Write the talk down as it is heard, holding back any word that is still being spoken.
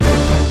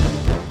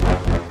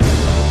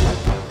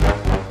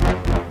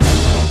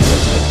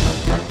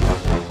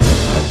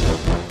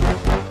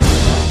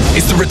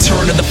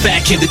return of the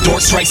fat kid, the dork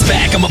strikes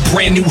back. I'm a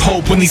brand new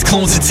hope when these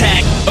clones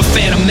attack. A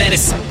phantom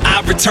menace, I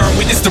return.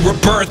 Witness the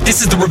rebirth,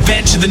 this is the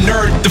revenge of the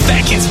nerd. The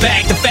fat kid's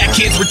back, the fat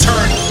kid's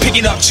return.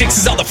 Picking up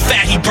chicks is all the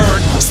fat he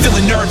burned. Still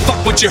a nerd,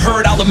 fuck what you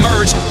heard, I'll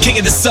emerge. King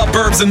of the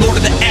suburbs and lord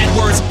of the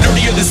AdWords.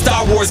 Nerdier than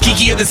Star Wars,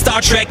 geekier than Star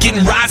Trek.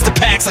 Getting rides to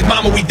packs like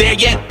mama, we there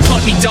yet?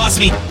 Punt me,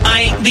 doss me,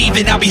 I ain't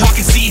leaving. I'll be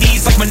hawking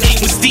CDs like my name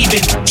was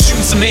Steven.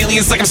 Shooting some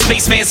aliens like I'm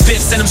Spaceman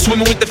Spiffs. And I'm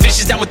swimming with the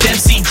fishes down with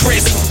MC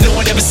Chris. No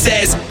one ever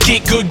says,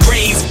 get good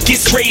grades,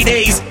 get straight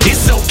A's,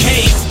 it's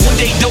okay. One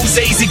day those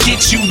A's will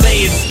get you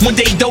laid. One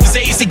day those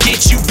A's will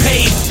get you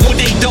paid. One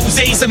day those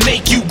A's will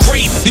make you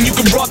great. Then you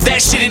can rub that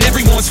shit in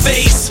everyone's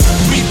face.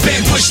 We've been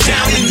pushed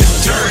down in the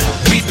dirt.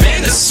 We've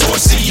been the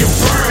source of your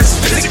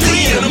burns.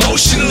 Physically and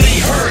emotionally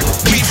hurt.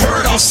 We've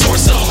heard all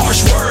sorts of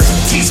harsh words.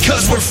 Tease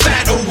cause we're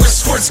fat or we're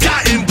squirts.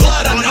 Gotten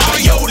blood on our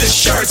Yoda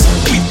shirts.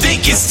 We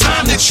think it's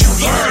time that you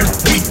learn.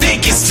 We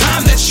think it's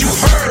time that you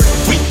heard.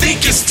 We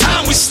think it's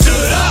time we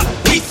stood up.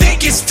 We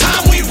think it's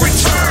time we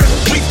return.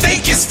 We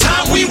think it's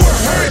time we were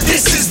heard.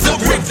 This is the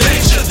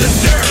revenge of the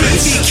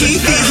nerds.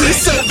 Keithy, he's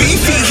so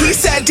beefy. He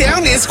sat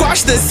down and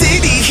squashed the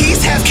city.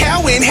 He's half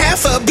cow and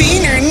half a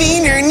beaner.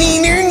 Neener.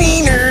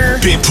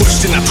 Been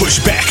pushed and I push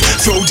back.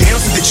 Throw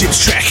downs at the gym's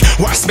track.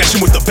 Why smash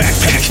him with a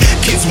backpack?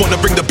 Kids wanna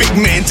bring the big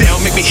man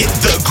down. Make me hit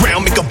the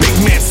ground, make a big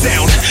man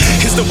sound.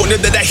 It's no wonder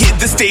that I hit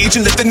the stage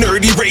and let the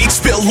nerdy rage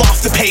spill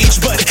off the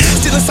page. But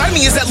still inside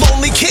me is that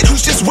lonely kid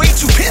who's just way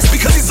too pissed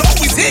because he's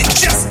always hit.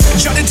 Just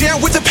jotted down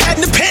with a pad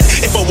and a pen.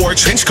 If I wore a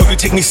trench coat, you'd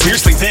take me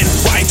seriously then.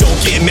 Why don't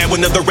get mad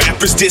when other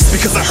rappers diss?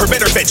 Because I heard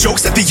better vet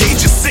jokes at the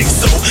age of 6.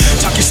 So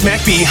talk your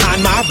smack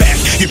behind my back.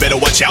 You better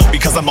watch out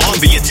because I'm on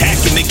the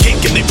attack. And they kick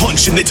and they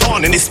punch and they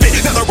taunt and they spit.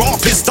 Now they're all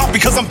pissed off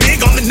because I'm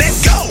big on the net.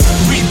 Go!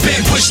 We've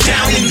been pushed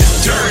down in the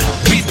dirt.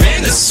 We've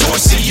been the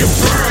source of your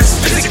burns.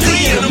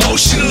 Physically and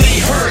emotionally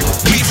hurt.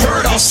 We've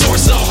heard all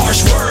sorts of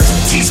harsh words.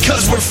 Tease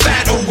cause we're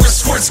fat or we're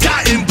squirts.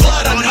 Gotten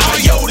blood on our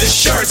Yoda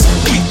shirts.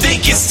 We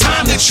think it's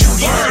time that you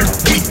learn.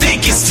 We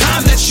think it's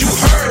time that you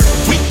heard.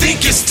 We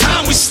think it's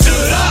time we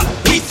stood up.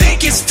 We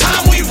think it's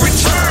time we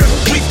return.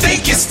 We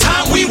think it's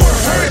time we were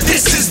heard.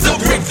 This is the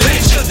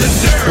revenge of the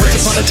nerds.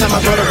 Once upon a time I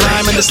wrote a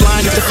rhyme and this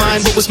line to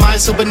define what was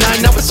mine so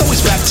benign. Now it's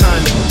always rap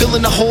time.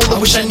 Filling a hole I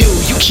wish I knew.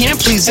 You can't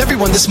please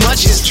everyone, this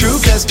much is true.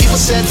 Cause people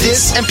said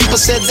this and people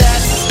said that.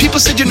 People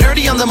said you're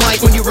nerdy on the mic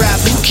when you rap.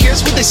 Who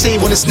cares what they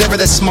say when it's never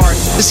that smart?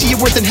 They see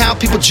your worth and how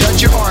people judge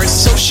your art.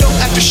 So show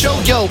after show,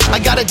 yo, I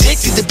got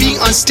addicted to being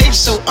on stage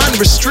so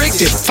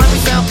unrestricted.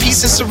 Finally found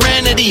peace and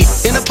serenity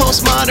in a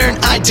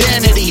postmodern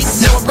identity.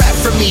 Now I rap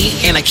for me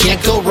and I can't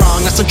go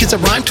wrong. Got some kids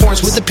that rhyme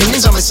torrents with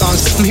opinions on my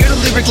songs. I'm here to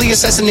lyrically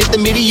assassinate the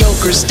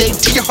mediocre. Stay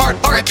to your heart,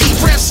 R.I.P.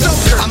 Bram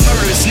Stoker. I'm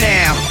murderous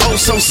now, oh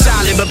so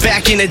solid. But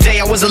back in the day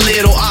I was a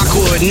little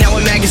awkward. Now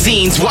in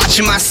magazines,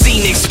 watching my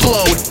scene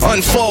explode,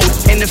 unfold,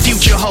 and the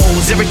future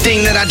holds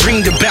everything that I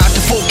dreamed about.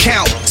 The full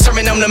count,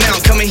 sermon on the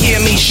mount, come and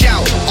hear me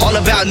shout. All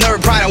about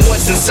nerd pride and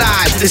what's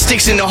inside. That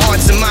sticks in the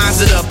hearts and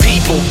minds of the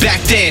people. Back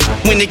then,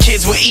 when the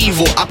kids were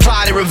evil, I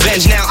plotted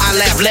revenge, now I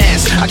laugh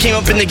last. I came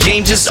up in the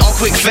game just all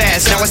quick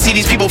fast. Now I see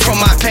these people from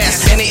my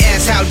past, and they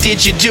ask, how did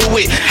you do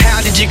it?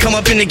 How did you come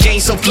up in the game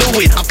so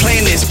fluid? I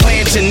plan this,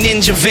 plan to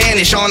ninja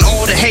vanish on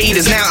all the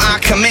haters. Now I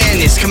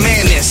command this.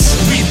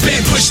 We've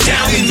been pushed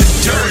down in the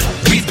dirt.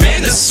 We've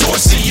been the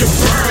source of your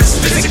burns.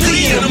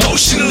 Physically and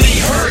emotionally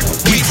hurt.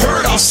 We've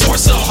heard all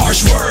sorts of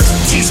harsh words.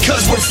 Tease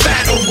cause we're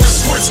fat or we're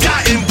squirts.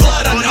 Gotten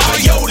blood on our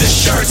Yoda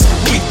shirts.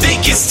 We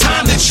think it's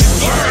time that you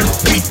learn.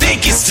 We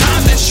think it's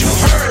time that you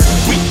heard.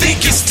 We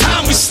think it's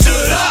time we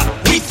stood up.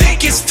 We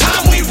think it's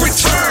time we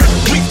return.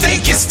 We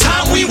think it's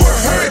time we were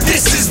heard.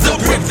 This is the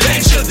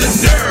revenge of the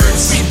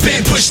nerds. We've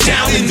been pushed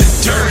down in the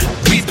dirt.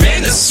 We've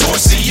been the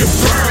source of your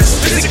burns.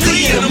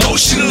 Physically and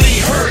emotionally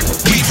hurt.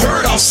 We've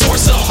heard all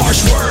sorts of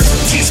harsh words.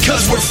 Tease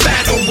cause we're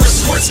fat or we're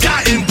squirts.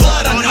 Gotten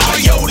blood on our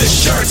Yoda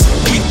shirts.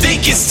 We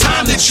think it's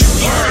time that you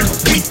learn.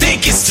 We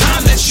think it's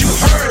time that you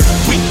heard.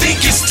 We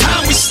think it's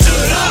time we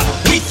stood up.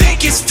 We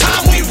think it's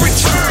time we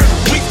return.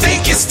 We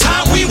think it's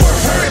time we were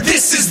heard.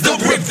 This is the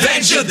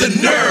revenge of the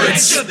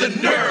nerds.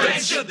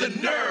 Revenge of the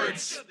nerds.